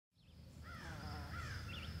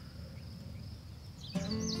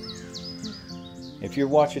If you're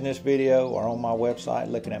watching this video or on my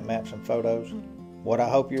website looking at maps and photos, what I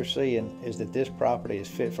hope you're seeing is that this property is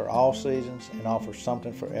fit for all seasons and offers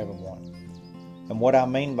something for everyone. And what I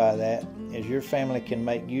mean by that is your family can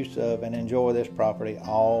make use of and enjoy this property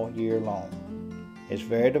all year long. It's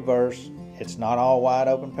very diverse. It's not all wide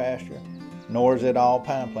open pasture, nor is it all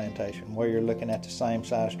pine plantation where you're looking at the same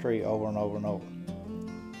size tree over and over and over.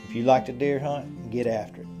 If you like to deer hunt, get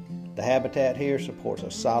after it. The habitat here supports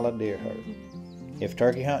a solid deer herd. If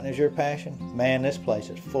turkey hunting is your passion, man, this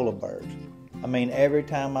place is full of birds. I mean, every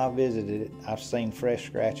time I visited it, I've seen fresh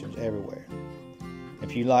scratchings everywhere.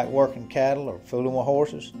 If you like working cattle or fooling with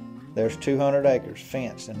horses, there's 200 acres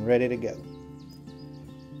fenced and ready to go.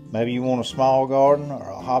 Maybe you want a small garden or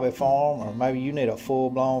a hobby farm, or maybe you need a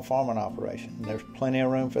full-blown farming operation. There's plenty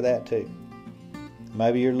of room for that too.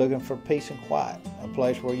 Maybe you're looking for peace and quiet, a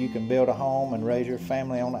place where you can build a home and raise your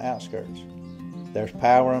family on the outskirts. There's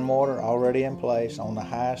power and water already in place on the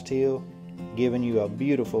highest hill, giving you a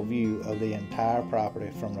beautiful view of the entire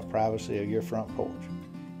property from the privacy of your front porch.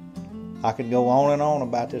 I could go on and on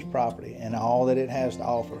about this property and all that it has to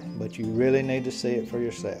offer, but you really need to see it for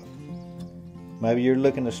yourself. Maybe you're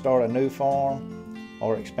looking to start a new farm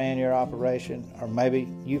or expand your operation, or maybe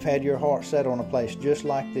you've had your heart set on a place just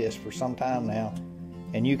like this for some time now,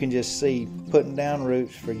 and you can just see putting down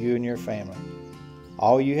roots for you and your family.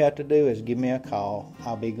 All you have to do is give me a call.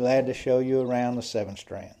 I'll be glad to show you around the Seven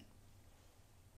Strand.